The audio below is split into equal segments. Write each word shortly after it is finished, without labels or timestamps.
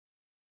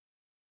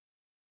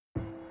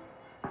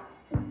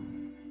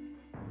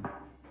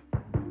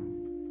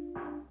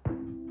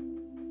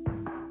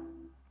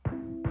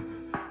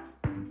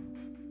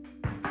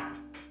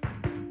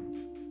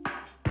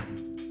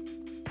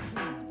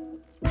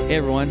Hey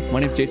everyone, my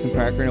name is Jason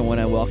Parker, and I want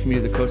to welcome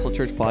you to the Coastal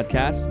Church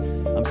Podcast.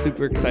 I'm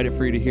super excited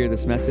for you to hear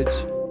this message.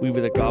 We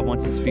believe that God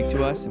wants to speak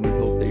to us, and we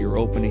hope that you're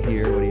open to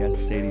hear what He has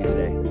to say to you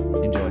today.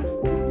 Enjoy.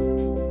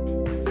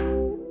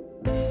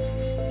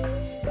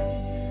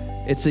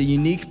 It's a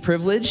unique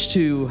privilege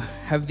to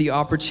have the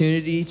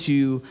opportunity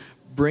to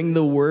bring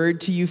the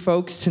word to you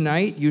folks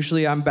tonight.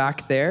 Usually I'm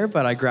back there,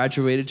 but I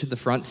graduated to the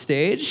front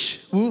stage.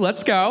 Ooh,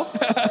 let's go.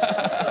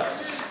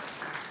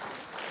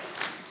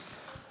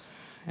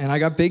 And I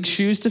got big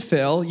shoes to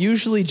fill.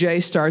 Usually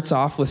Jay starts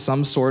off with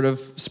some sort of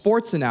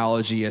sports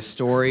analogy, a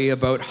story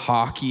about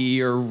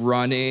hockey or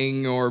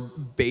running or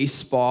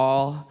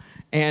baseball.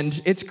 And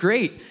it's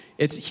great.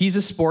 He's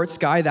a sports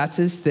guy, that's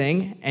his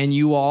thing, and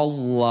you all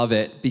love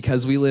it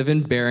because we live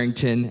in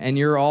Barrington and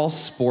you're all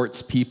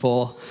sports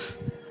people.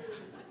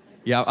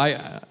 Yeah,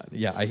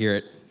 I hear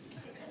it.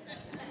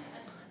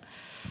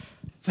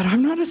 But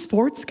I'm not a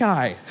sports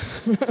guy.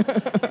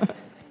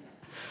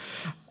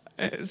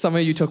 Some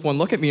of you took one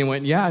look at me and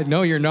went, yeah,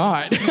 no, you're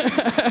not.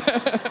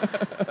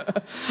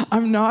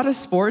 I'm not a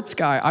sports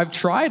guy. I've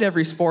tried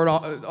every sport,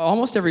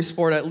 almost every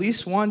sport at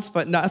least once,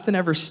 but nothing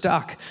ever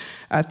stuck.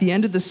 At the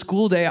end of the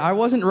school day, I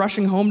wasn't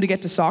rushing home to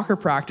get to soccer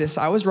practice.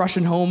 I was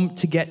rushing home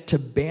to get to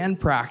band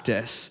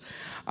practice.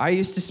 I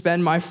used to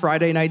spend my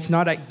Friday nights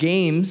not at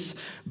games,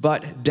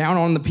 but down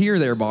on the pier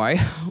thereby,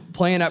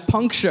 playing at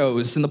punk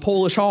shows in the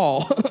Polish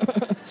Hall.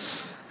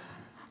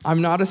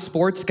 I'm not a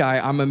sports guy,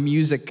 I'm a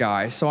music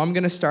guy. So I'm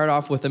gonna start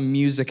off with a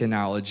music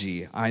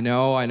analogy. I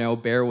know,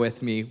 bear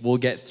with me. We'll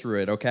get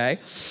through it, okay?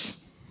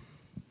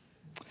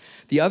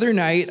 The other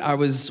night, I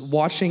was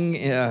watching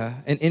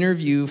an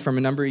interview from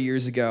a number of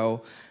years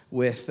ago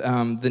with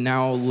the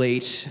now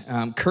late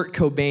Kurt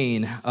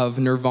Cobain of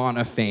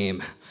Nirvana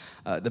fame,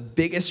 the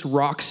biggest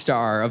rock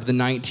star of the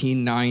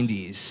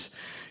 1990s.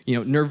 You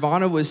know,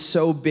 Nirvana was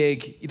so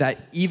big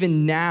that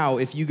even now,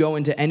 if you go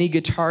into any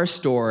guitar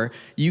store,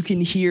 you can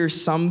hear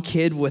some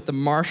kid with the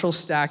Marshall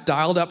stack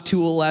dialed up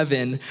to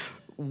 11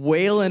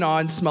 wailing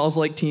on Smells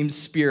Like Teen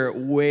Spirit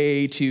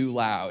way too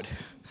loud.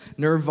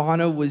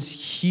 Nirvana was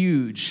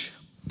huge,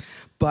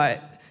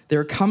 but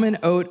they're coming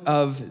out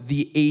of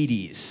the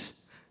 80s.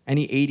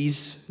 Any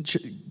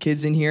 80s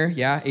kids in here?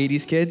 Yeah,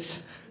 80s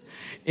kids?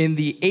 In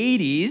the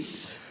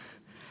 80s,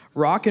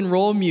 rock and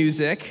roll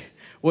music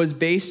was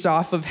based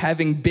off of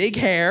having big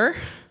hair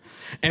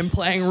and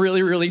playing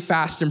really, really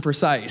fast and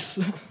precise.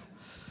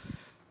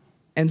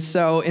 And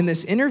so in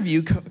this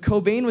interview,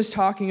 Cobain was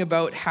talking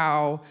about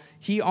how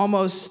he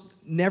almost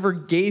never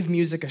gave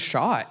music a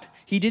shot.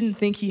 He didn't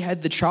think he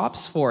had the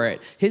chops for it.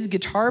 His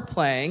guitar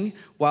playing,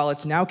 while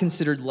it's now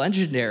considered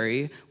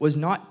legendary, was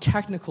not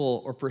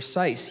technical or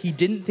precise. He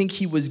didn't think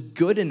he was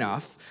good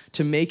enough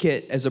to make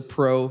it as a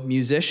pro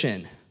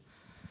musician.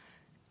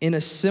 In a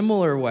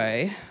similar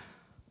way,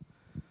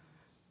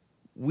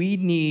 we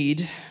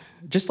need,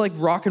 just like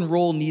rock and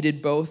roll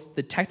needed both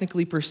the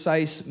technically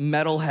precise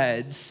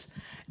metalheads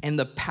and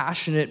the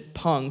passionate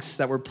punks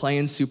that were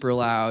playing super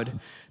loud,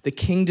 the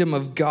kingdom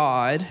of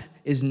God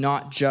is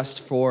not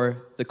just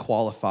for the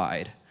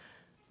qualified.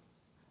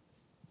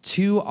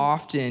 Too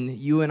often,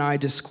 you and I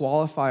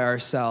disqualify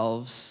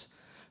ourselves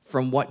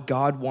from what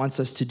God wants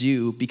us to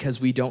do because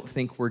we don't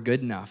think we're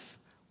good enough.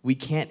 We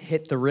can't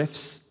hit the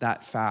riffs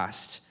that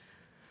fast.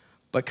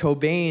 But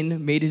Cobain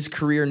made his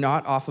career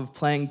not off of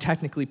playing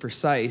technically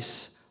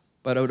precise,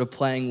 but out of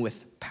playing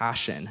with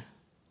passion.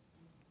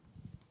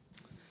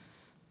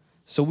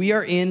 So we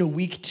are in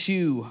week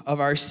 2 of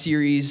our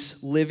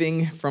series,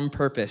 Living from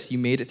Purpose. You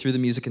made it through the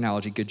music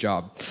analogy. Good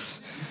job.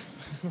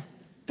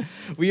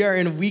 We are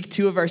in week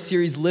 2 of our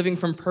series, Living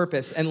from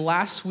Purpose. And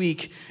last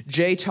week,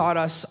 Jay taught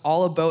us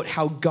all about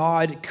how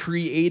God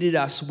created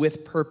us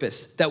with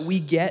purpose, that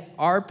we get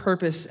our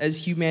purpose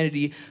as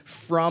humanity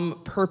from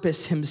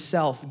purpose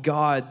himself,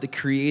 God, the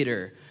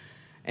creator.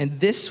 And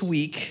this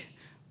week,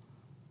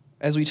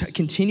 as we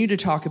continue to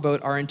talk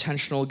about our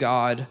intentional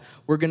God,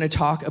 we're going to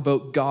talk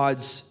about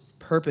God's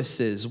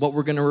purposes, what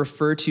we're going to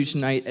refer to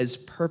tonight as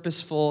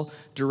purposeful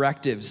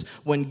directives.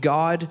 When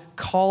God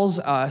calls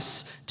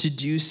us to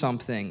do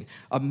something,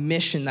 a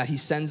mission that he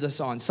sends us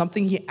on,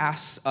 something he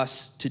asks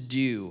us to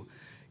do,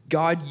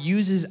 God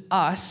uses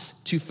us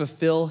to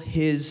fulfill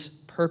his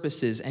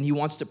purposes, and he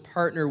wants to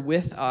partner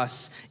with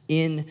us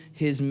in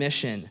his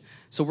mission.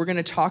 So we're going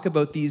to talk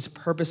about these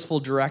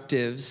purposeful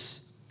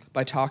directives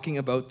by talking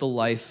about the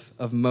life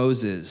of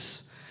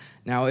Moses.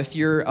 Now, if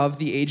you're of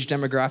the age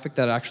demographic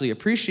that actually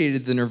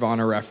appreciated the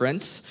Nirvana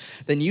reference,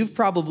 then you've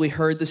probably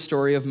heard the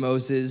story of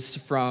Moses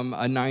from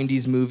a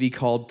 90s movie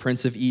called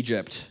Prince of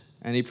Egypt.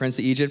 Any Prince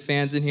of Egypt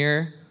fans in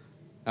here?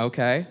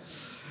 Okay.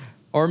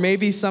 Or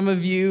maybe some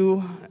of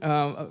you,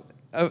 a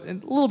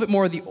little bit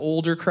more of the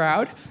older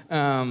crowd,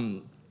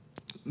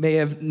 may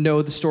have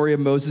know the story of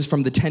Moses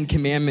from the Ten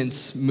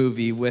Commandments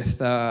movie with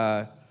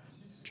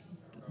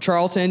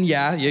Charlton.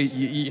 Yeah,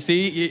 you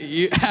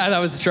see, that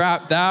was a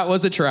trap. That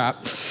was a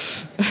trap.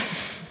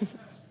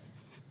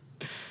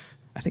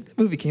 I think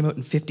the movie came out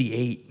in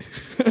 58.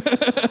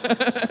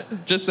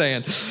 Just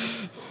saying.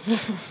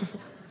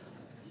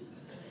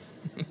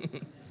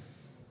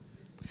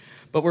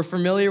 But we're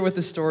familiar with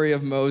the story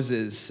of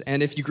Moses.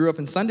 And if you grew up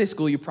in Sunday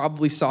school, you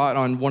probably saw it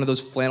on one of those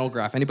flannel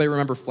graphs. Anybody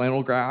remember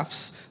flannel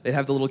graphs? They'd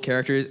have the little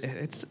characters.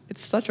 It's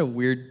such a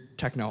weird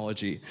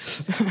technology.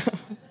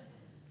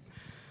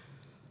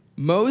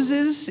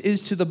 Moses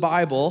is to the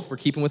Bible, we're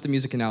keeping with the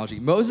music analogy.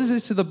 Moses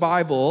is to the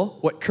Bible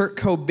what Kurt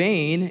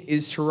Cobain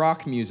is to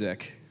rock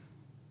music.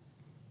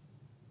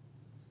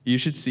 You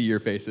should see your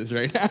faces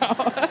right now.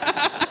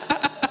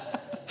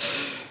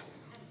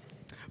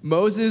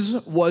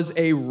 Moses was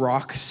a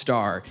rock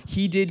star.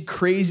 He did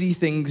crazy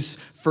things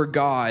for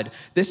God.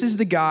 This is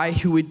the guy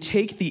who would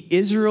take the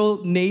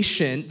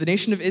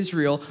nation of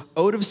Israel,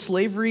 out of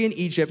slavery in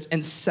Egypt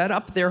and set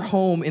up their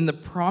home in the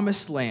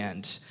promised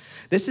land.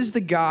 This is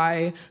the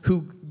guy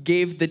who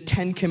gave the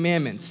 10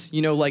 commandments,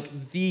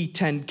 like the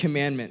 10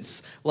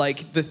 commandments,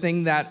 like the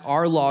thing that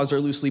our laws are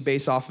loosely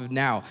based off of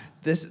now.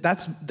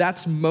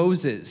 That's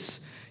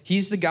Moses.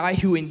 He's the guy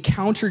who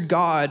encountered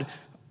God.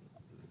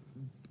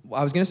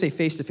 I was going to say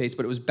face to face,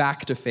 but it was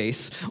back to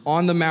face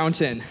on the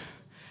mountain.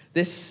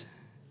 This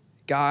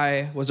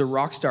guy was a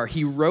rock star.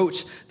 He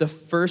wrote the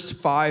first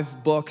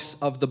 5 books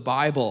of the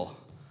Bible.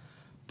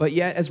 But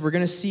yet, as we're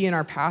going to see in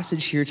our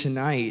passage here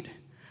tonight,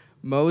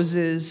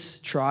 Moses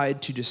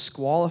tried to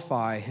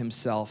disqualify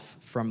himself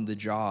from the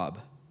job.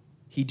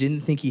 He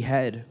didn't think he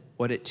had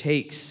what it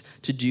takes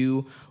to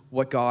do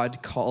what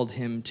God called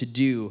him to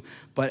do.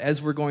 But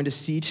as we're going to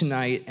see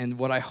tonight, and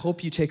what I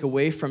hope you take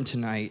away from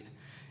tonight,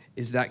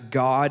 is that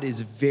God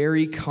is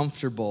very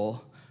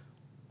comfortable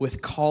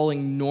with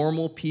calling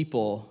normal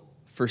people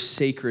for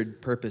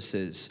sacred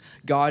purposes.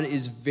 God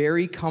is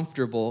very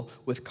comfortable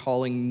with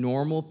calling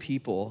normal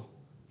people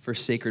for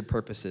sacred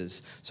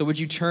purposes. So would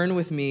you turn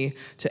with me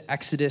to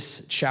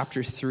Exodus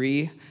chapter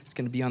 3? It's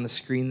going to be on the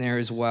screen there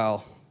as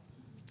well,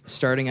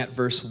 starting at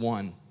verse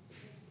 1.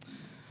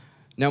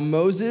 Now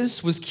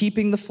Moses was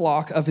keeping the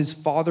flock of his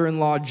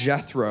father-in-law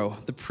Jethro,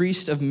 the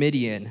priest of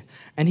Midian,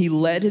 and he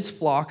led his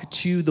flock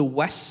to the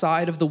west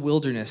side of the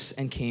wilderness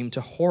and came to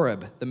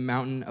Horeb, the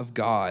mountain of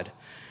God.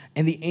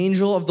 And the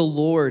angel of the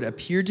Lord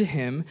appeared to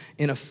him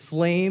in a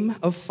flame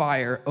of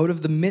fire out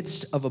of the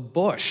midst of a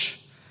bush.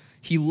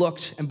 He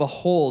looked, and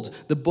behold,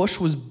 the bush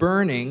was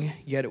burning,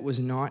 yet it was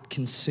not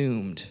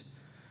consumed.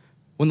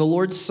 When the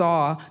Lord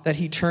saw that,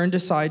 he turned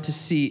aside to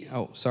see.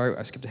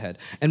 I skipped ahead.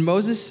 And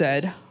Moses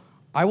said,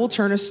 I will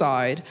turn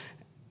aside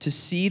to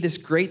see this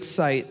great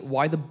sight,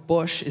 why the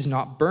bush is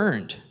not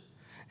burned.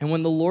 And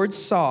when the Lord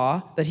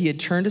saw that he had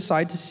turned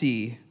aside to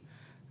see,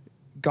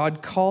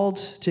 God called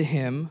to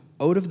him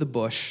out of the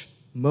bush,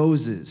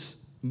 Moses,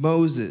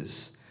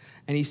 Moses.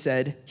 And he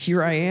said,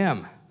 Here I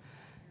am.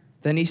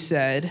 Then he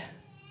said,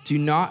 Do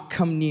not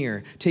come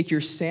near. Take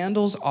your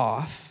sandals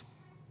off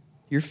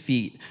your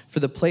feet, for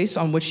the place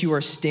on which you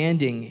are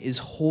standing is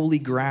holy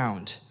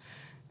ground.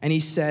 And he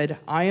said,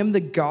 I am the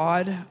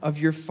God of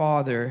your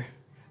father,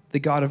 the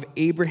God of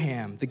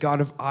Abraham, the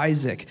God of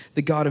Isaac,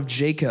 the God of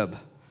Jacob.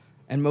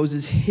 And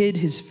Moses hid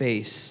his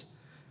face,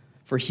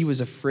 for he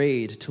was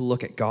afraid to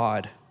look at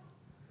God.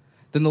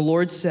 Then the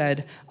Lord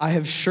said, I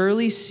have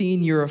surely seen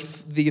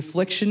the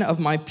affliction of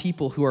my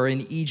people who are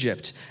in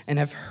Egypt, and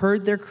have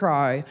heard their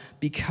cry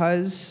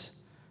because...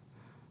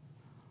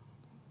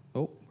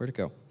 where'd it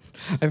go?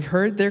 I've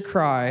heard their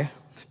cry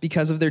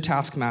because of their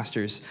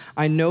taskmasters.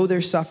 I know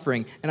their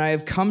suffering, and I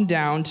have come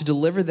down to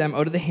deliver them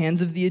out of the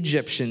hands of the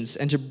Egyptians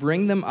and to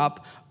bring them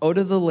up out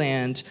of the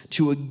land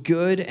to a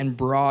good and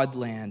broad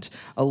land,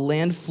 a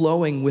land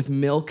flowing with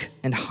milk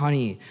and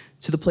honey,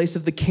 to the place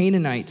of the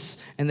Canaanites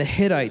and the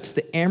Hittites,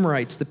 the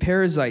Amorites, the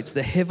Perizzites,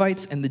 the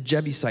Hivites, and the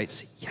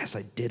Jebusites. Yes,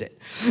 I did it.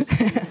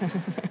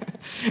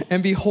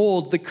 And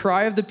behold, the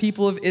cry of the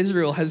people of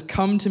Israel has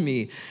come to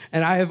me,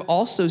 and I have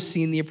also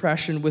seen the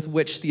oppression with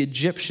which the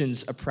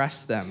Egyptians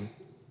oppressed them.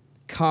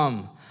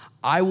 Come,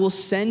 I will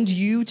send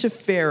you to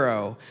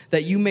Pharaoh,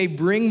 that you may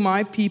bring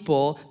my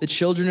people, the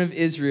children of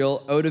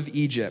Israel, out of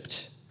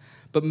Egypt.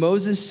 But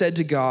Moses said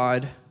to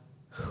God,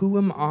 Who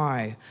am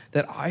I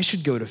that I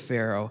should go to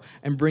Pharaoh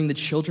and bring the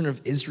children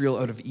of Israel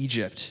out of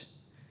Egypt?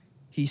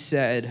 He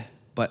said,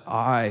 But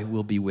I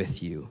will be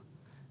with you.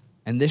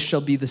 And this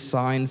shall be the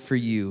sign for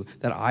you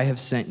that I have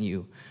sent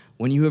you.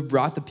 When you have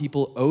brought the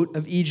people out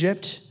of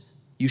Egypt,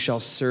 you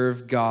shall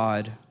serve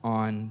God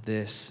on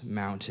this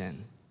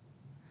mountain.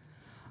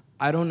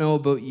 I don't know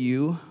about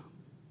you,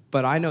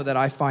 but I know that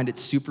I find it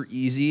super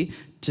easy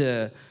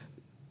to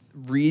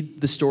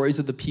read the stories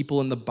of the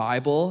people in the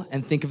Bible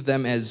and think of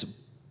them as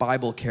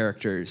Bible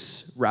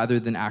characters rather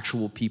than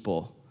actual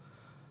people.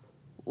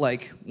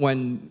 Like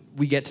when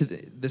we get to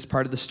this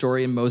part of the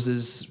story and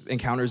Moses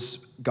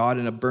encounters God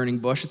in a burning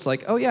bush, it's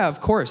like, oh yeah,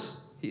 of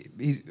course.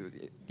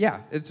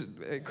 It's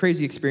a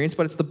crazy experience,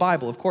 but it's the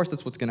Bible. Of course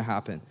that's what's going to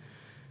happen.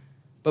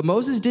 But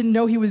Moses didn't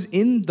know he was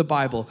in the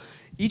Bible.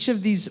 Each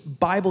of these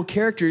Bible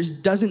characters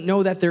doesn't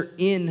know that they're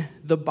in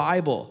the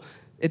Bible.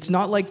 It's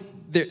not like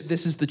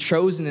this is the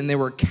chosen and they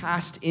were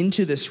cast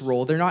into this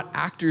role. They're not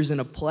actors in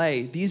a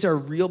play. These are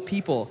real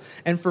people.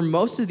 And for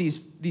most of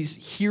these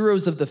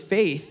heroes of the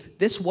faith,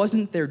 this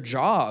wasn't their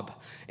job.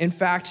 In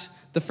fact,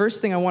 The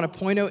first thing I want to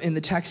point out in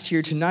the text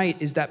here tonight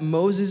is that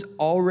Moses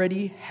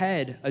already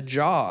had a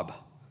job.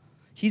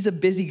 He's a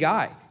busy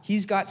guy.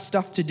 He's got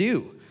stuff to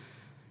do.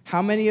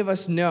 How many of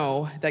us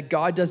know that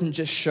God doesn't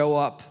just show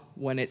up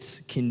when it's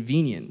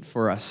convenient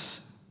for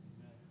us?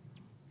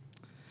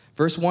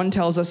 Verse 1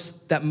 tells us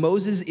that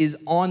Moses is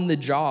on the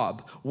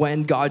job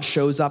when God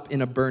shows up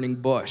in a burning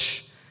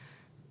bush.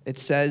 It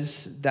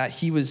says that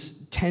he was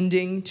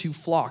tending to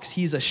flocks.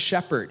 He's a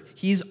shepherd.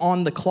 He's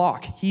on the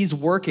clock. He's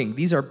working.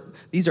 These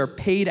are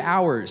paid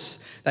hours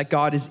that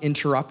God is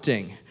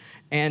interrupting.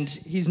 And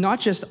he's not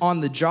just on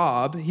the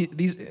job.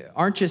 These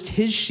aren't just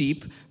his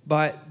sheep,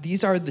 but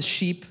these are the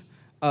sheep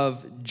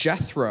of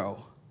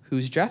Jethro.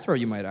 Who's Jethro,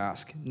 you might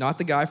ask? Not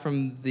the guy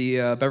from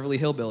the Beverly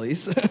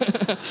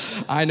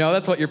Hillbillies. I know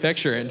that's what you're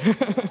picturing.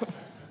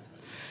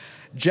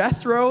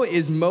 Jethro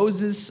is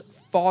Moses'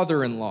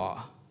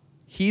 father-in-law.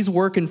 He's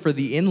working for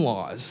the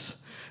in-laws.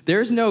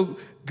 There's no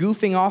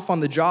goofing off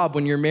on the job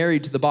when you're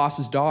married to the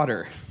boss's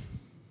daughter.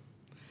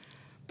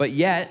 But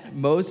yet,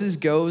 Moses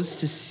goes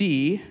to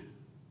see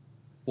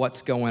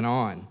what's going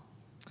on.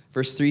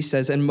 Verse 3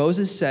 says, "And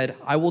Moses said,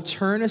 I will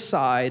turn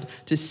aside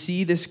to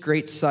see this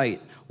great sight,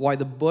 why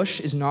the bush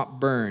is not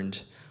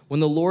burned.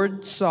 When the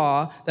Lord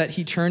saw that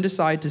he turned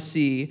aside to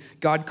see,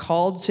 God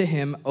called to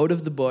him out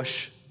of the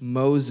bush,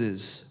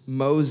 Moses,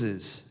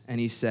 Moses. And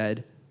he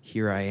said,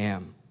 Here I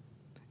am."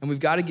 And we've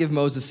got to give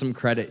Moses some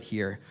credit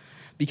here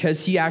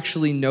because he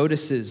actually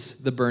notices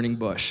the burning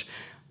bush.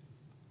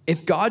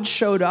 If God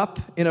showed up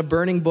in a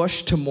burning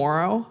bush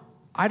tomorrow,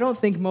 I don't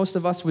think most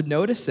of us would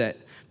notice it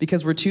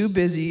because we're too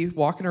busy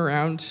walking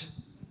around,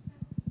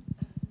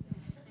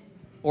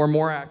 or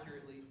more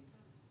accurately,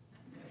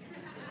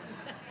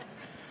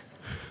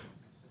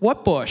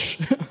 what bush?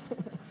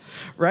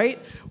 Right?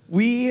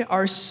 We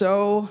are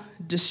so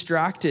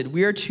distracted.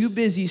 We are too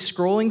busy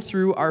scrolling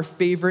through our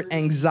favorite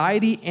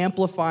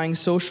anxiety-amplifying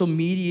social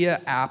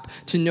media app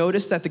to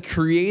notice that the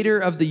creator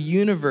of the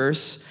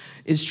universe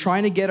is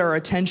trying to get our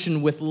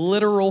attention with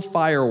literal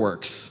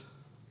fireworks.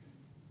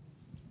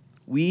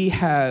 We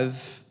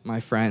have,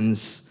 my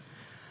friends,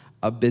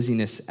 a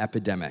busyness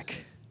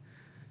epidemic.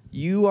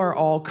 You are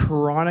all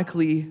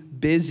chronically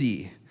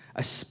busy,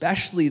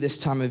 especially this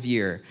time of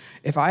year.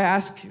 If I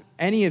ask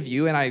any of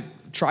you, and I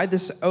tried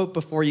this out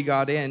before you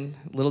got in,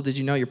 little did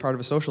you know you're part of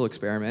a social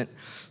experiment.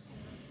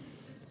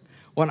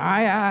 When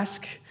I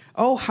ask,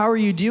 oh, how are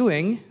you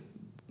doing?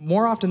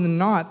 More often than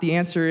not, the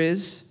answer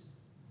is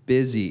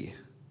busy.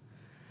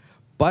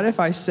 But if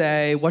I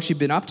say, what you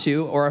been up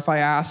to? Or if I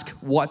ask,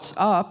 what's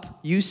up?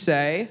 You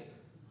say,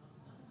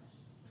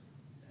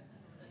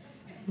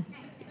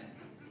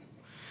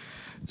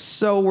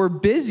 so we're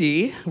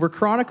busy, we're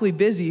chronically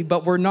busy,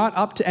 but we're not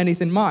up to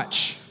anything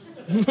much.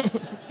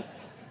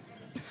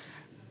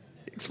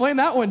 Explain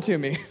that one to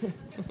me.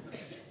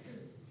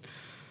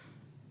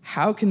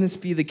 How can this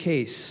be the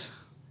case?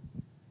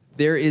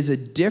 There is a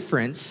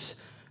difference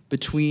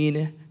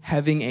between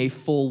having a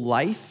full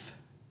life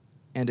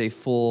and a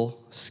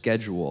full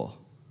schedule.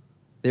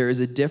 There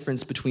is a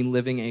difference between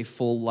living a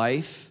full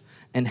life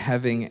and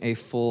having a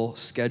full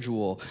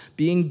schedule.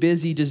 Being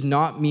busy does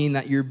not mean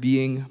that you're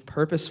being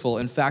purposeful.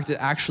 In fact, it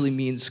actually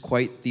means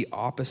quite the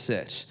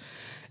opposite.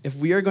 If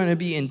we are going to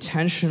be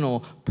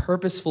intentional,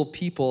 purposeful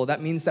people,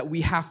 that means that we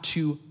have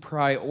to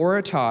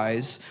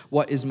prioritize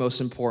what is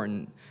most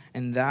important.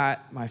 And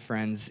that, my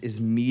friends,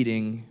 is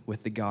meeting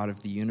with the God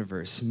of the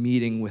universe,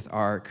 meeting with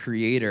our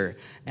Creator.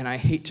 And I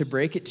hate to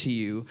break it to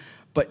you,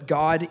 but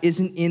God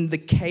isn't in the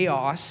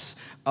chaos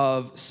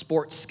of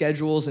sports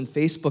schedules and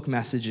Facebook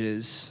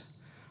messages.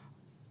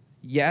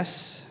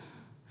 Yes,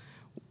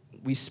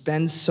 we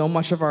spend so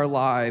much of our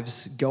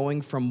lives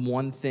going from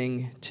one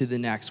thing to the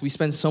next. We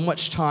spend so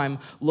much time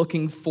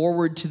looking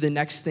forward to the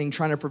next thing,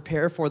 trying to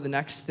prepare for the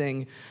next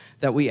thing,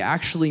 that we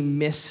actually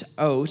miss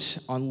out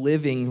on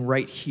living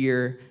right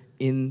here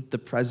in the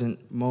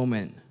present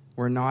moment.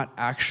 We're not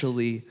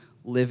actually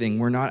living.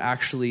 We're not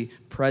actually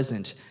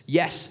present.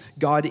 Yes,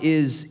 God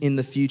is in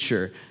the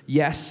future.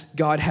 Yes,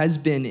 God has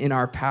been in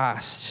our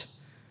past.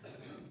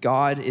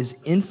 God is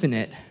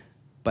infinite,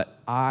 but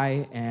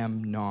I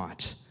am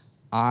not.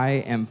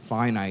 I am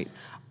finite.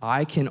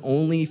 I can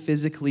only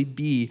physically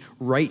be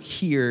right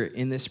here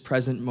in this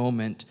present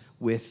moment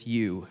with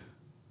you.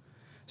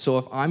 So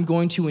if I'm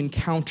going to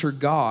encounter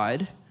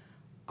God,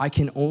 I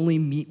can only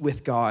meet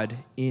with God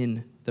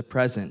in the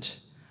present.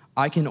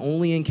 I can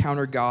only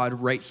encounter God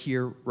right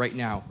here, right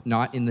now,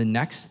 not in the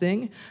next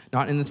thing,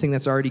 not in the thing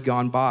that's already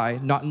gone by,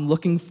 not in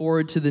looking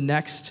forward to the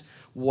next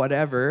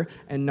whatever,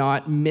 and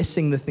not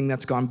missing the thing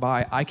that's gone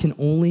by. I can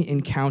only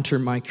encounter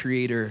my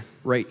Creator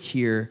right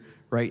here,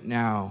 right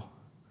now.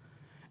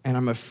 And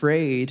I'm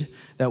afraid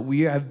that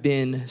we have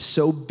been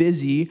so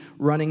busy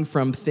running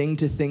from thing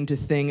to thing to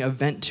thing,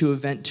 event to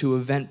event to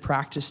event,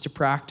 practice to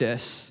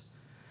practice,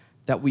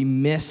 that we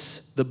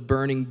miss the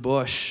burning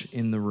bush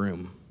in the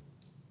room.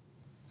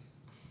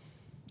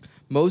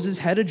 Moses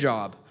had a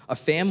job, a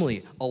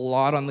family, a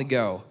lot on the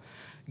go.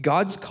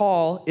 God's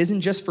call isn't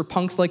just for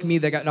punks like me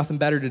that got nothing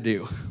better to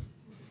do.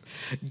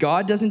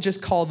 God doesn't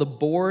just call the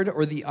bored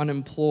or the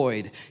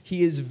unemployed.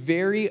 He is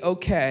very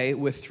okay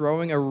with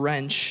throwing a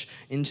wrench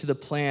into the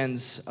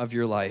plans of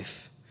your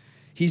life.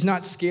 He's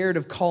not scared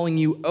of calling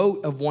you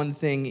out of one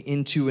thing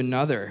into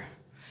another.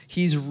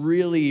 He's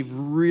really,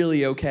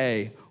 really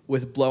okay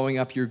with blowing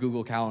up your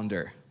Google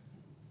Calendar.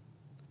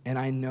 And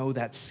I know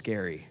that's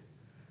scary.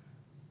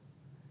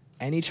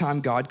 Anytime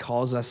God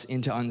calls us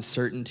into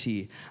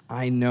uncertainty,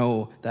 I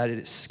know that it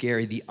is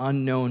scary. The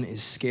unknown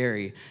is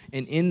scary.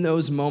 And in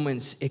those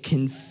moments, it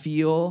can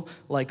feel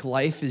like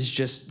life is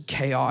just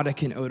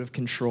chaotic and out of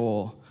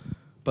control.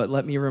 But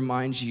let me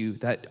remind you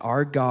that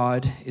our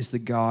God is the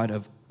God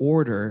of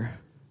order,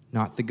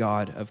 not the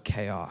God of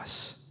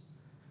chaos.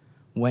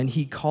 When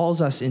he calls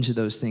us into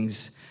those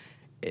things,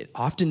 it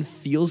often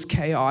feels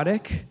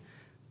chaotic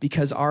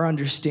because our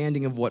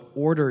understanding of what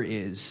order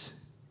is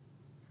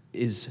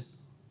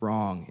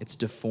wrong. It's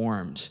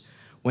deformed.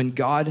 When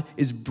God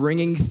is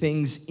bringing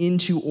things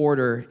into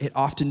order, it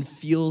often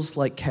feels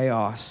like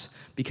chaos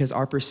because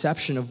our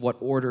perception of what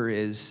order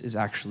is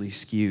actually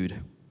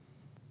skewed.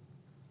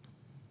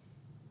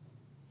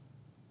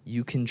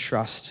 You can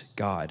trust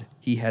God.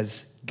 He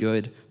has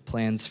good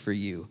plans for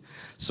you.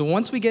 So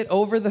once we get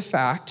over the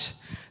fact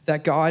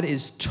that God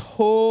is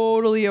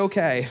totally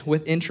okay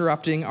with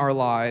interrupting our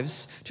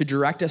lives to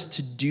direct us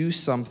to do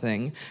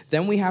something,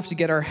 then we have to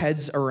get our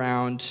heads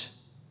around,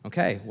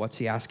 okay, what's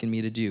he asking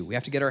me to do? We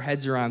have to get our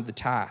heads around the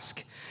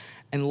task.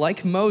 And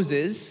like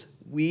Moses,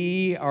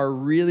 we are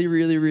really,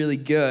 really, really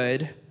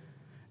good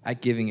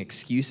at giving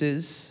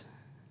excuses,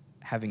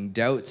 having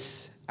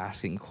doubts,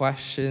 asking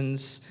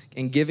questions,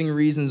 and giving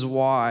reasons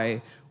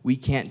why we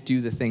can't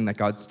do the thing that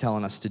God's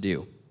telling us to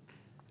do.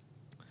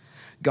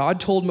 God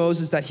told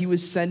Moses that he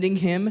was sending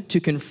him to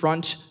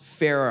confront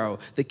Pharaoh,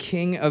 the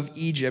king of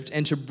Egypt,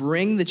 and to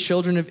bring the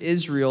children of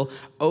Israel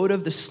out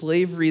of the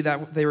slavery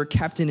that they were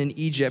kept in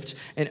Egypt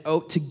and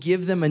out to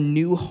give them a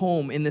new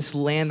home in this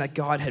land that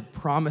God had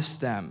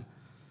promised them.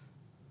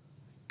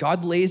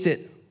 God lays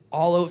it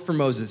all out for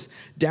Moses,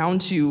 down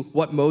to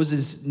what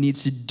Moses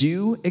needs to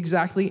do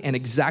exactly and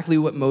exactly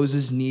what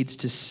Moses needs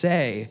to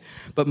say.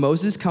 But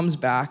Moses comes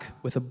back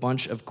with a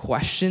bunch of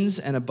questions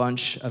and a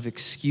bunch of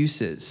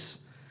excuses.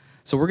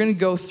 So we're going to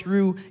go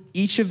through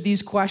each of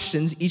these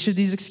questions, each of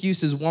these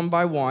excuses one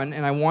by one,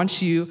 and I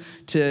want you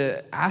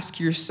to ask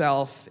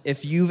yourself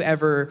if you've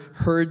ever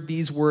heard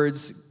these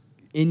words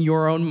in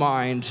your own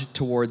mind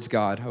towards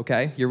God,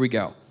 okay? Here we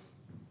go.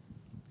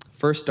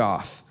 First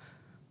off,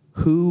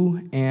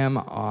 who am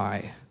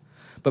I?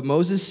 But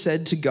Moses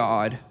said to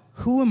God,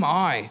 who am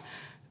I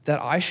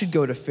that I should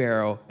go to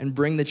Pharaoh and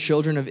bring the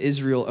children of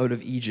Israel out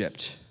of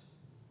Egypt?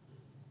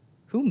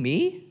 Who,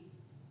 me?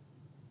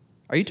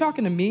 Are you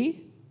talking to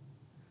me?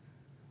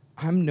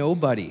 I'm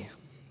nobody.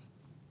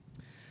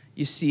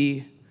 You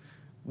see,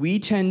 we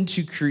tend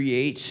to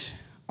create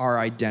our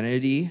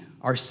identity,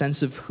 our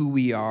sense of who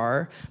we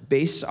are,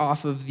 based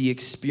off of the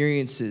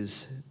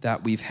experiences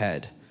that we've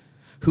had.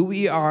 Who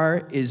we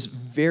are is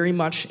very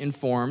much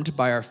informed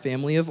by our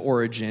family of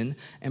origin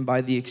and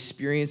by the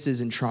experiences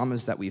and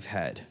traumas that we've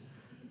had.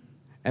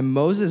 And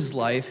Moses'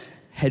 life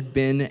had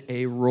been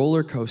a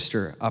roller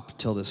coaster up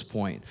till this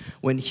point.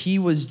 When he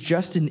was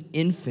just an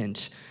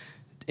infant,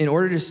 in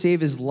order to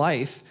save his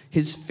life,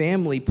 his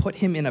family put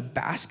him in a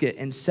basket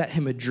and set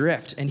him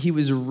adrift, and he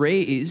was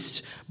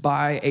raised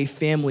by a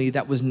family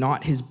that was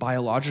not his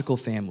biological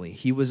family.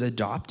 He was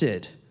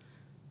adopted.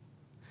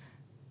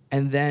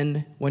 And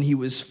then when he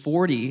was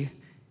 40,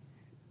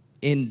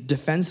 in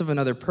defense of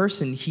another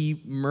person,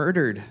 he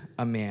murdered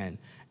a man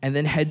and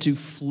then had to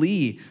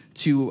flee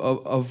to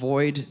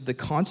avoid the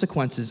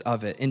consequences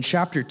of it. In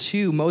chapter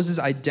 2, Moses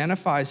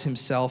identifies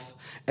himself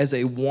as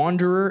a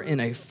wanderer in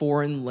a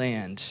foreign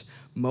land.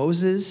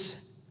 Moses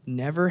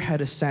never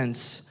had a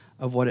sense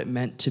of what it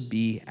meant to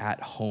be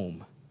at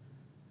home.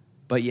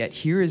 But yet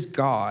here is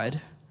God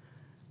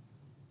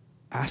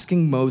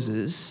asking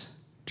Moses,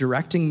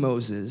 directing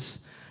Moses,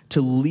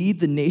 to lead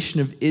the nation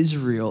of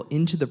Israel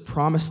into the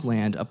promised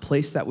land, a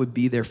place that would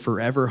be their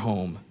forever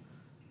home.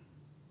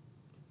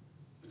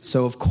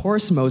 So of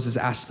course Moses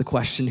asks the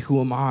question,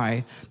 who am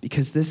I?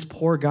 Because this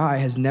poor guy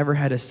has never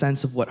had a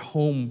sense of what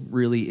home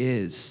really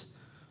is.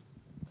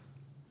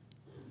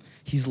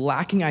 He's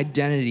lacking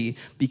identity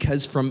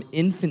because from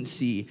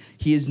infancy,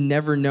 he has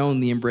never known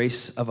the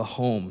embrace of a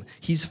home.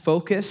 He's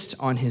focused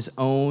on his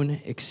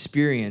own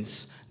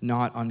experience,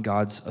 not on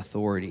God's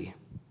authority.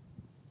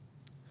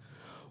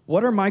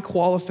 What are my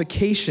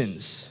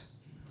qualifications?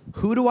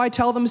 Who do I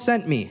tell them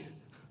sent me?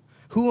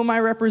 Who am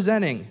I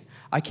representing?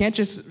 I can't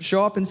just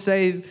show up and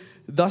say,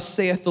 thus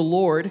saith the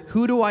Lord.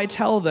 Who do I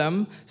tell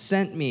them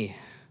sent me?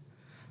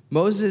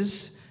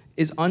 Moses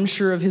is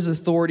unsure of his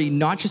authority,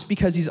 not just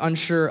because he's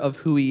unsure of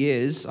who he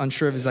is,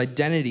 unsure of his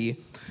identity,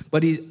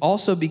 but he's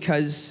also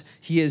because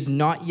he has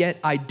not yet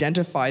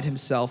identified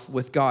himself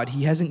with God.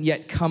 He hasn't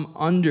yet come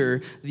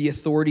under the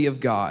authority of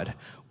God.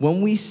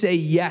 When we say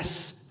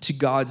yes to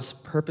God's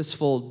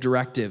purposeful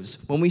directives,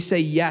 when we say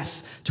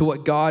yes to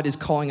what God is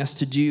calling us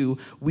to do,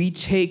 we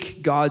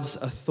take God's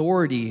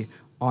authority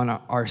on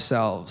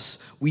ourselves.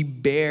 We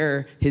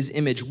bear his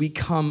image. We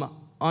come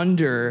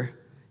under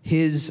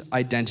his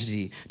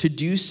identity. To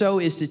do so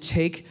is to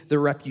take the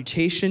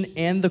reputation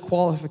and the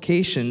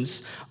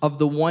qualifications of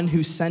the one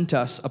who sent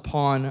us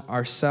upon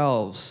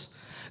ourselves.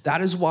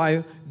 That is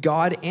why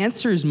God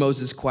answers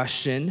Moses'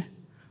 question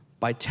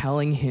by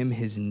telling him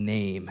his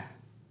name.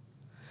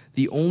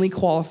 The only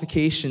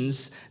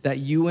qualifications that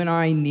you and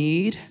I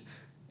need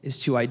is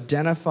to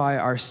identify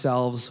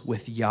ourselves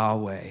with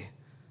Yahweh,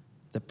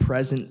 the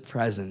present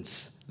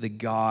presence, the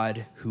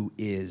God who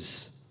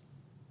is.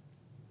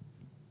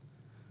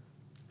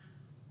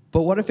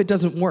 But what if it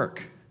doesn't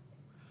work?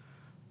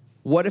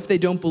 What if they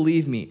don't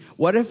believe me?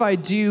 What if I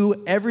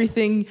do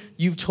everything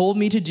you've told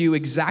me to do,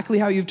 exactly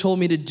how you've told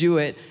me to do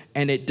it,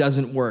 and it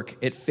doesn't work?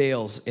 It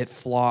fails, it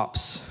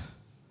flops.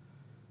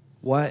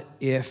 What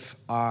if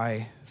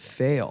I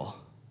fail?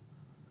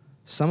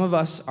 Some of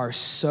us are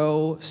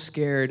so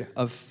scared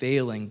of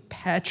failing,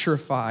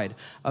 petrified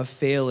of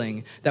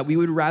failing, that we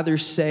would rather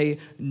say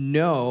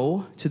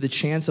no to the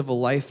chance of a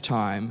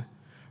lifetime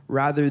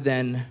rather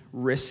than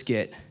risk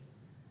it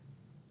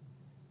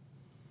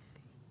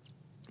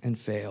and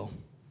fail.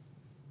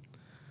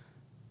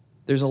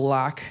 There's a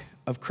lack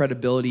of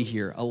credibility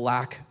here, a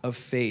lack of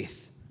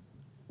faith.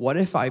 What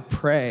if I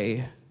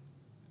pray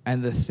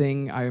and the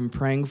thing I am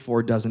praying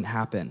for doesn't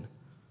happen?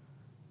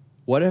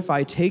 What if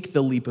I take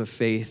the leap of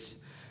faith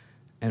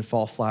and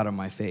fall flat on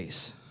my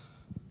face?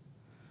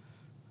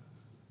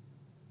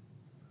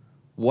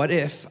 What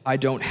if I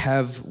don't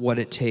have what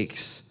it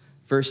takes?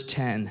 Verse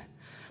 10,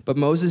 but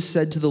Moses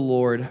said to the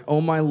Lord,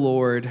 "O my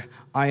Lord,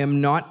 I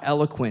am not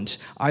eloquent,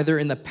 either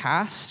in the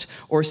past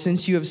or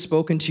since you have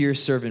spoken to your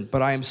servant,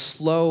 but I am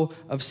slow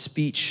of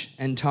speech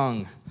and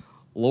tongue."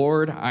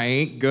 Lord, I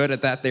ain't good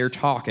at that there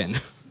talking.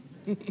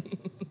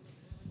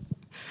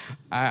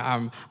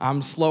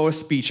 I'm slow of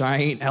speech. I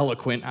ain't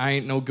eloquent. I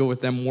ain't no good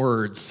with them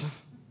words.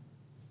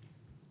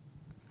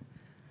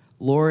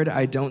 Lord,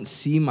 I don't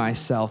see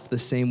myself the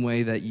same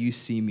way that you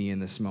see me in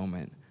this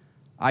moment.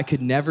 I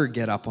could never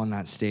get up on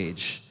that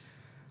stage.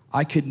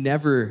 I could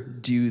never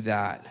do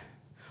that.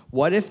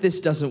 What if this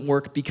doesn't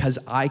work because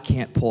I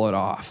can't pull it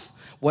off?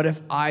 What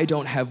if I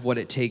don't have what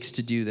it takes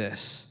to do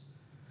this?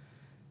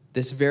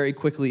 This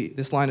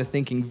line of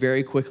thinking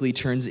very quickly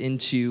turns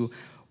into,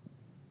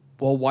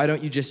 well, why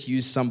don't you just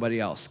use somebody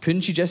else?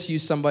 Couldn't you just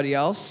use somebody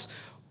else?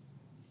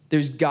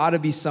 There's got to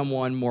be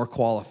someone more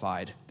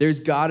qualified. There's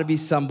got to be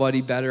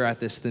somebody better at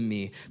this than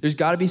me. There's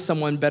got to be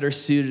someone better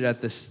suited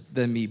at this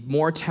than me,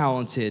 more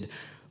talented,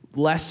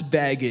 less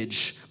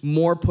baggage,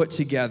 more put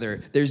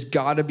together. There's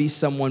got to be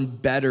someone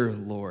better,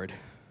 Lord.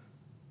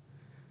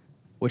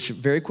 Which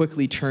very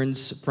quickly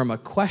turns from a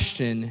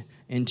question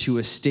into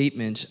a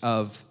statement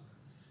of,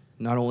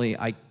 not only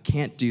I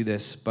can't do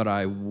this, but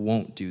I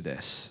won't do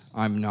this.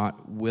 I'm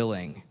not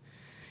willing.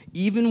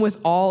 Even with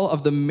all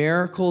of the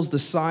miracles, the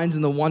signs,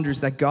 and the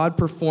wonders that God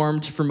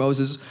performed for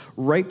Moses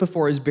right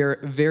before his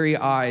very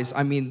eyes,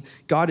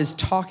 God is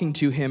talking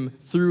to him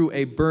through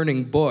a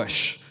burning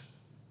bush.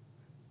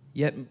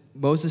 Yet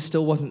Moses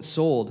still wasn't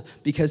sold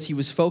because he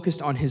was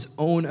focused on his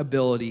own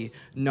ability,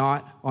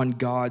 not on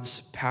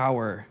God's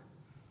power.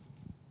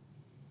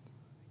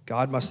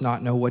 God must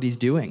not know what he's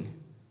doing.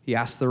 He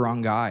asked the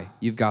wrong guy.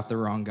 You've got the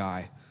wrong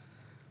guy.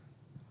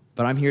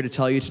 But I'm here to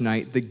tell you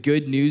tonight, the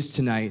good news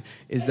tonight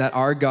is that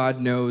our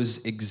God knows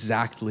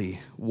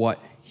exactly what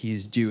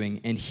he's doing,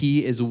 and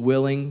he is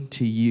willing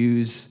to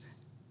use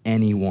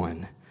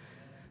anyone.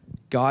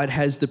 God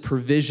has the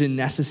provision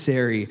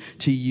necessary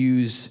to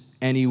use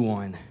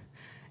anyone.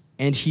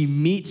 And he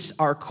meets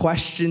our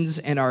questions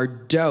and our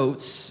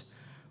doubts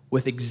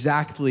with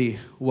exactly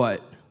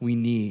what we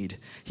need.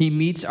 He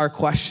meets our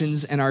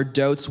questions and our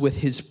doubts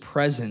with his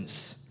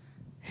presence.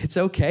 It's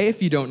okay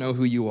if you don't know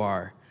who you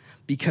are,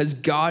 because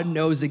God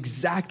knows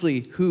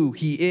exactly who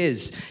he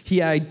is.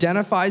 He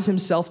identifies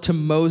himself to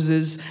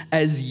Moses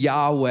as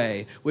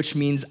Yahweh, which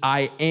means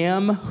I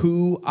am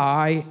who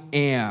I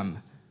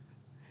am.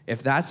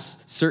 If that's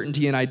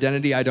certainty and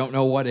identity, I don't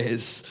know what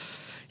is.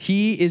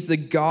 He is the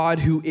God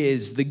who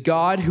is, the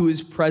God who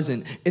is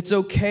present. It's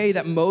okay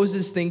that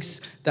Moses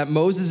thinks that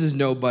Moses is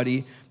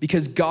nobody,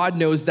 because God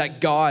knows that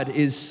God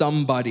is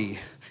somebody.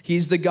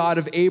 He's the God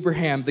of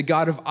Abraham, the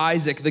God of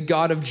Isaac, the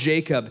God of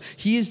Jacob.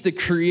 He is the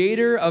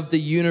creator of the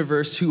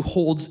universe who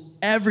holds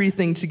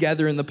everything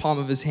together in the palm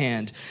of his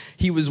hand.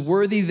 He was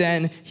worthy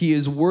then, he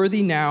is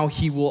worthy now,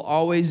 he will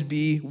always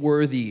be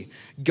worthy.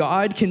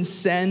 God can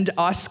send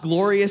us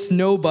glorious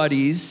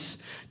nobodies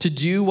to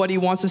do what he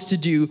wants us to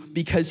do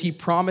because he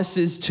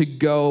promises to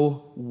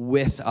go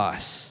with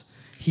us.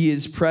 He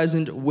is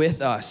present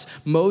with us.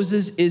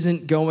 Moses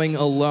isn't going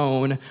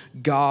alone.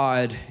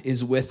 God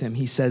is with him.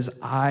 He says,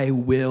 I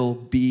will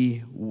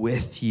be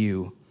with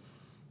you.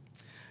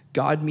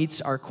 God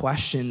meets our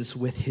questions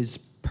with his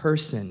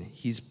person.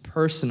 He's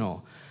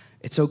personal.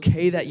 It's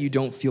okay that you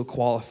don't feel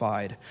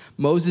qualified.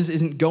 Moses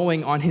isn't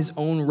going on his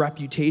own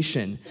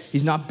reputation.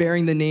 He's not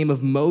bearing the name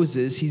of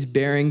Moses. He's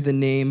bearing the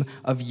name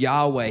of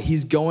Yahweh.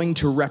 He's going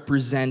to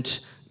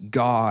represent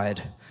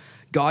God.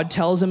 God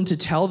tells him to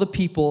tell the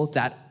people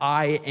that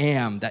I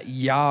am, that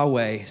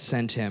Yahweh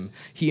sent him.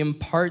 He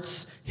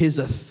imparts his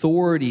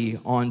authority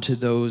onto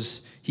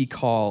those he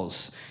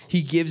calls.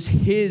 He gives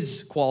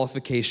his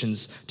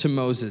qualifications to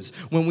Moses.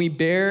 When we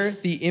bear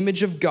the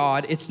image of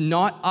God, it's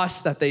not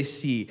us that they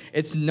see.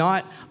 It's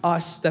not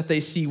us that they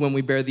see when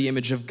we bear the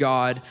image of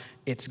God.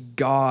 It's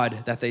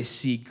God that they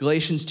see.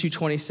 Galatians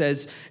 2:20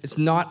 says, it's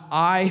not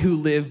I who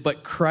live,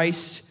 but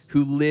Christ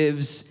who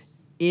lives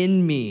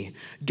in me.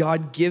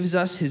 God gives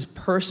us his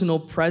personal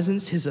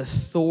presence, his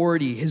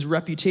authority, his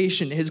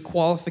reputation, his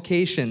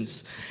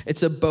qualifications.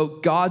 It's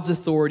about God's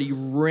authority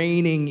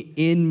reigning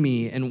in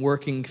me and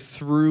working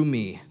through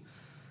me.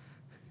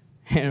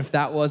 And if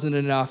that wasn't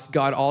enough,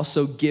 God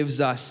also gives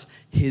us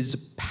his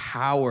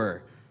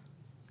power.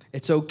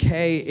 It's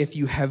okay if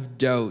you have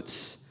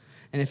doubts.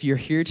 And if you're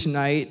here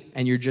tonight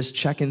and you're just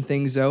checking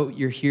things out,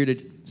 you're here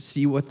to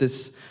see what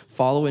this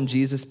following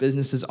Jesus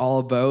business is all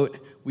about,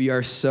 we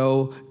are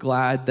so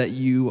glad that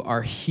you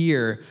are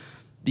here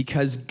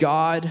because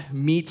God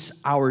meets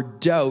our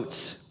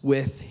doubts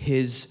with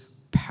his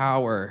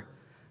power.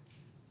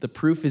 The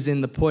proof is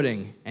in the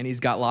pudding, and he's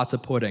got lots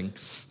of pudding.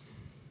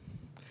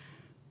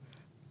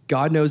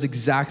 God knows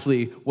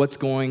exactly what's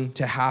going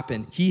to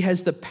happen. He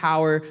has the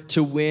power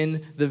to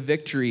win the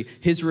victory.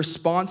 His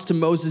response to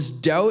Moses'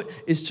 doubt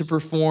is to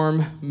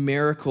perform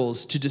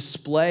miracles, to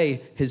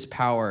display his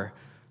power.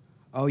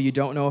 Oh, you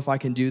don't know if I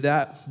can do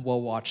that?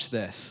 Well, watch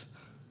this.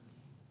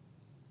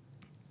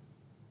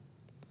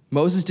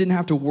 Moses didn't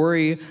have to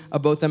worry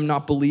about them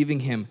not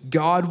believing him.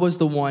 God was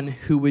the one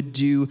who would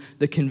do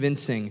the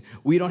convincing.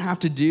 We don't have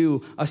to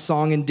do a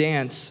song and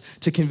dance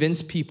to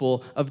convince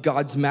people of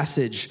God's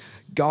message.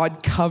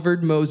 God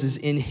covered Moses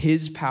in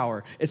his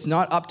power. It's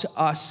not up to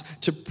us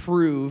to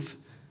prove,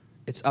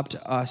 it's up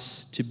to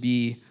us to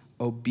be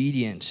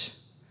obedient.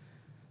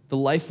 The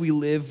life we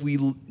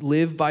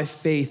live by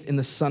faith in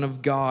the Son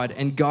of God,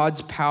 and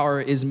God's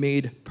power is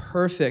made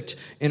perfect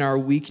in our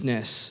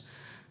weakness.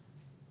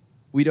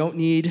 We don't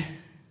need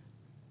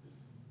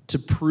to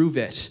prove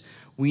it.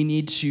 We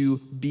need to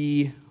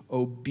be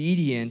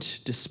obedient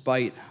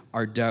despite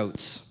our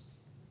doubts.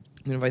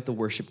 I'm going to invite the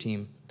worship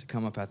team to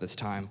come up at this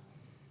time,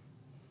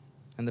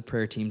 and the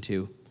prayer team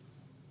too.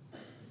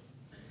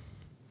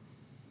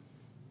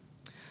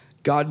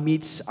 God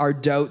meets our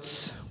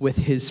doubts with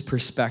his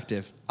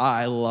perspective.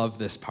 I love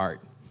this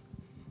part.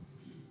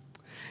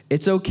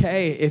 It's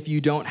okay if you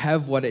don't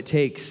have what it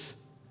takes,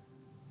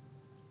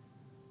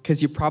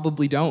 because you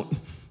probably don't.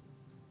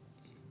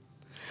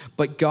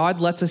 But God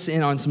lets us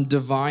in on some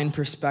divine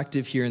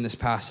perspective here in this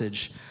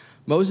passage.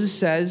 Moses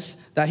says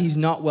that he's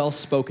not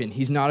well-spoken.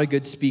 He's not a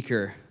good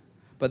speaker.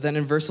 But then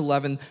in verse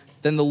 11,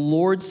 then the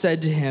Lord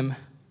said to him,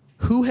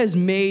 who has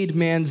made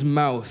man's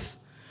mouth?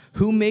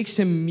 Who makes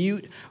him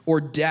mute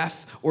or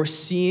deaf or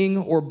seeing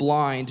or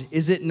blind?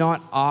 Is it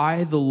not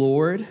I, the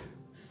Lord?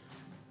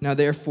 Now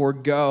therefore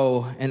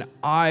go, and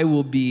I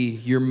will be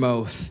your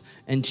mouth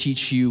and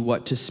teach you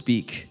what to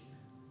speak.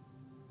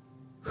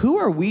 Who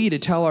are we to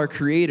tell our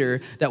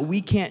Creator that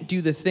we can't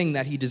do the thing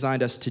that he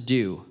designed us to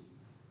do?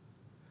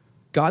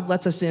 God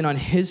lets us in on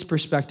his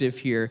perspective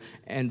here,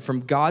 and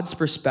from God's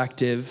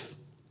perspective,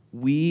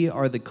 we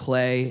are the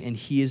clay and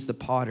he is the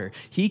potter.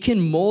 He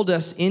can mold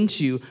us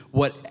into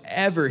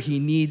whatever he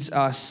needs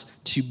us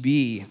to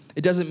be.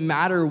 It doesn't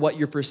matter what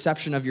your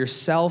perception of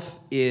yourself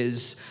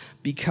is,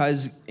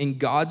 because in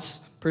God's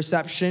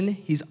perception,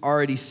 he's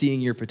already seeing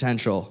your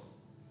potential.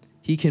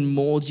 He can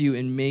mold you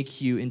and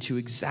make you into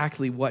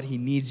exactly what he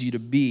needs you to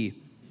be.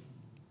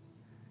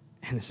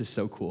 And this is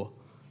so cool.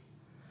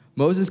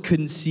 Moses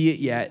couldn't see it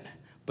yet,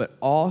 but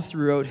all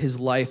throughout his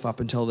life up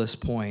until this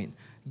point,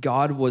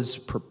 God was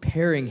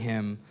preparing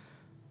him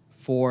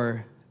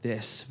for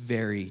this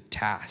very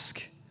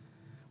task.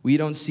 We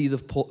don't see the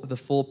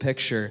full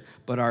picture,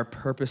 but our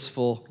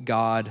purposeful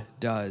God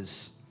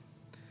does.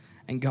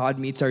 And God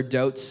meets our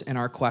doubts and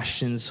our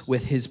questions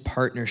with his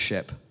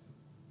partnership.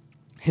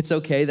 It's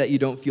okay that you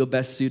don't feel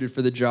best suited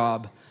for the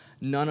job.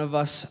 None of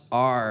us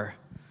are.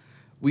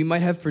 We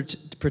might have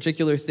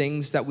particular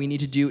things that we need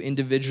to do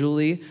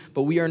individually,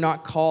 but we are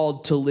not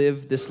called to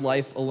live this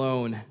life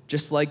alone.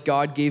 Just like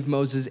God gave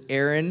Moses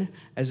Aaron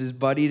as his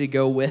buddy to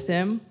go with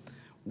him,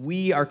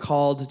 we are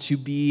called to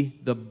be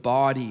the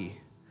body,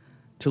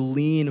 to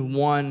lean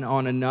one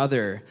on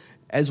another.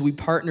 As we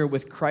partner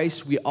with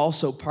Christ, we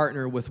also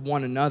partner with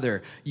one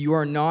another. You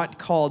are not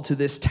called to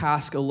this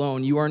task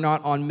alone. You are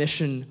not on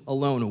mission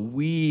alone.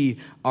 We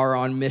are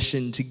on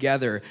mission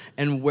together.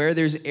 And where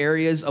there's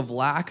areas of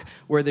lack,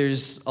 where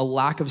there's a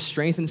lack of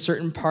strength in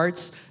certain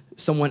parts,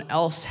 someone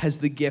else has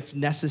the gift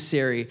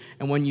necessary.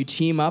 And when you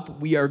team up,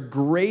 we are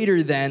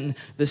greater than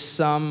the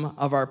sum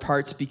of our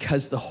parts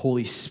because the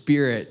Holy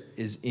Spirit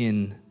is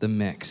in the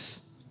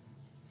mix.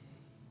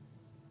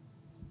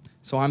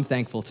 So I'm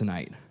thankful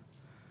tonight.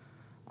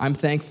 I'm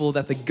thankful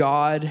that the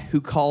God who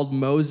called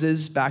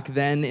Moses back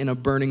then in a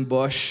burning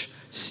bush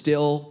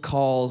still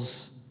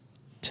calls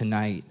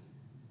tonight,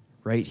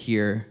 right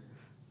here,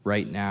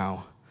 right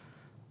now.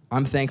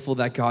 I'm thankful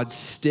that God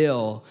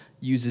still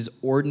uses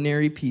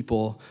ordinary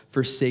people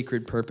for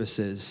sacred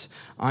purposes.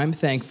 I'm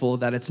thankful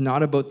that it's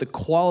not about the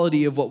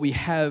quality of what we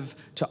have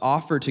to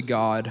offer to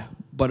God,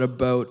 but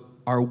about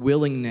our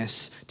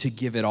willingness to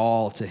give it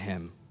all to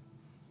him.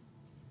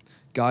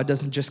 God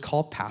doesn't just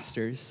call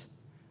pastors.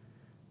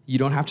 You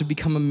don't have to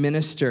become a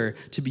minister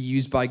to be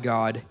used by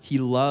God. He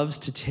loves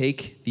to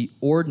take the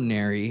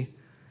ordinary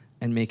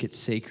and make it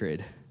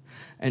sacred.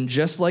 And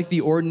just like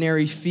the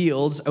ordinary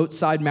fields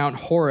outside Mount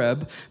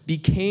Horeb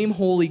became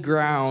holy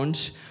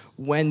ground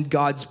when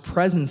God's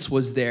presence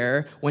was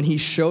there, when he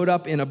showed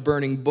up in a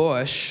burning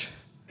bush,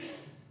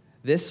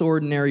 this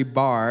ordinary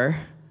bar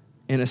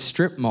in a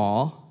strip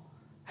mall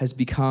has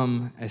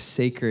become a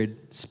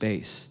sacred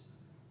space.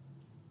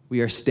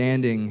 We are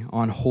standing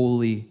on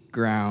holy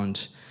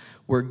ground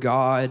where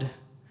God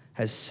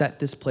has set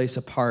this place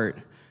apart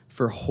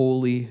for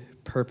holy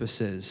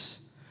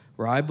purposes,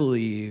 where I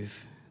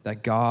believe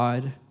that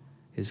God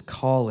is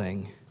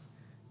calling,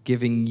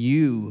 giving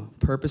you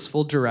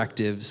purposeful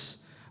directives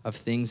of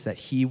things that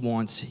he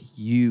wants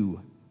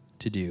you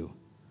to do.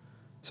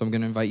 So I'm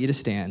going to invite you to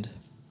stand.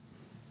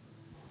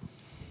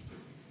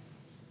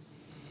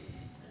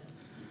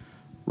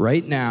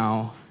 Right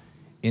now,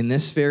 in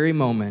this very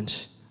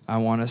moment, I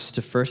want us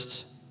to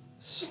first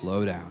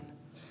slow down.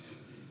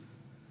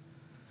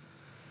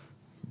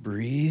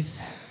 Breathe.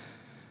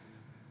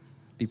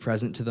 Be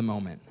present to the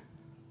moment.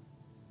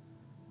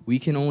 We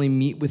can only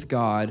meet with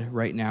God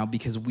right now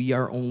because we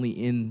are only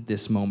in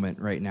this moment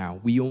right now.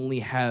 We only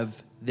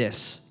have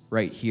this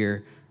right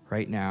here,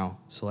 right now.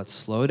 So let's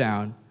slow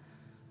down,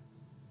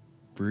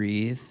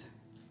 breathe,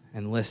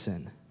 and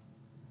listen.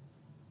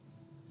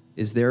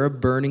 Is there a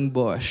burning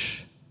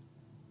bush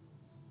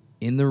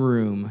in the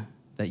room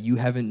that you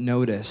haven't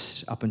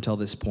noticed up until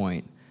this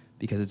point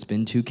because it's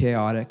been too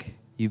chaotic,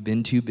 you've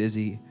been too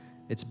busy,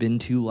 it's been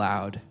too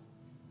loud?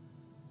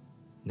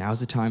 Now's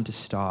the time to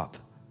stop,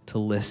 to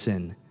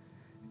listen.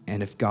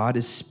 And if God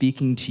is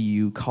speaking to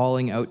you,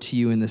 calling out to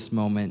you in this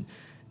moment,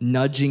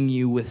 nudging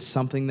you with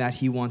something that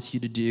he wants you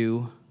to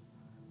do,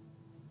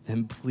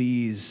 then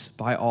please,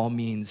 by all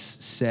means,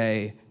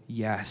 say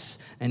yes.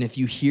 And if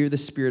you hear the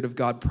Spirit of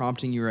God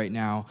prompting you right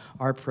now,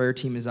 our prayer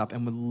team is up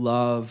and would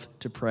love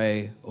to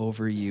pray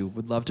over you,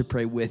 would love to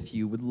pray with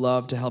you, would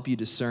love to help you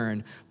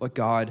discern what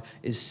God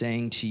is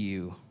saying to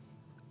you.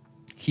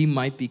 He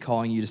might be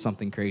calling you to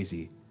something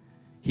crazy.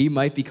 He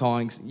might be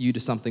calling you to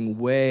something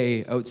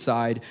way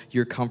outside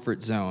your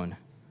comfort zone.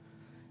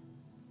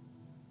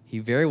 He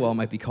very well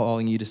might be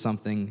calling you to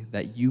something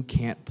that you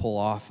can't pull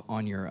off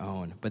on your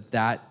own. But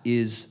that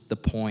is the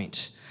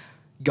point.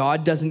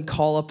 God doesn't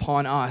call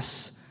upon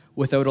us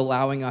without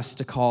allowing us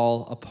to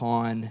call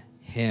upon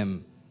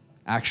him.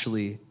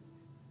 Actually,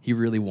 he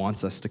really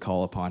wants us to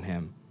call upon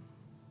him.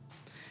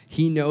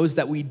 He knows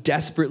that we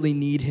desperately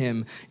need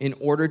him in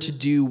order to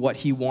do what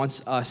he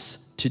wants us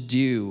to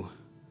do.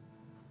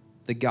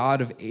 The God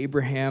of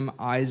Abraham,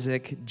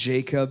 Isaac,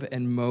 Jacob,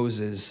 and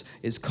Moses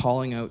is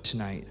calling out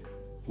tonight.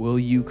 Will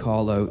you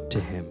call out to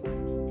him?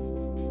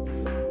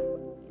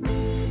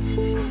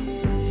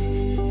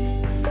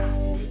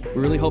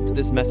 We really hope that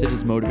this message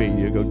has motivated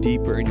you to go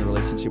deeper in your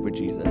relationship with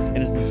Jesus and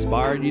has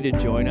inspired you to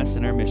join us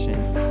in our mission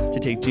to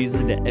take Jesus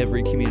into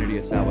every community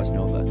of Southwest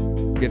Nova.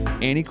 If you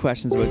have any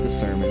questions about the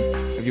sermon,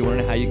 or if you want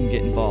to know how you can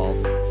get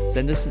involved,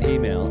 send us an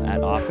email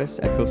at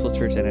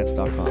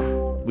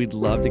office@coastalchurchns.com. We'd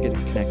love to get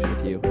connected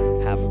with you.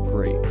 Have a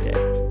great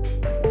day.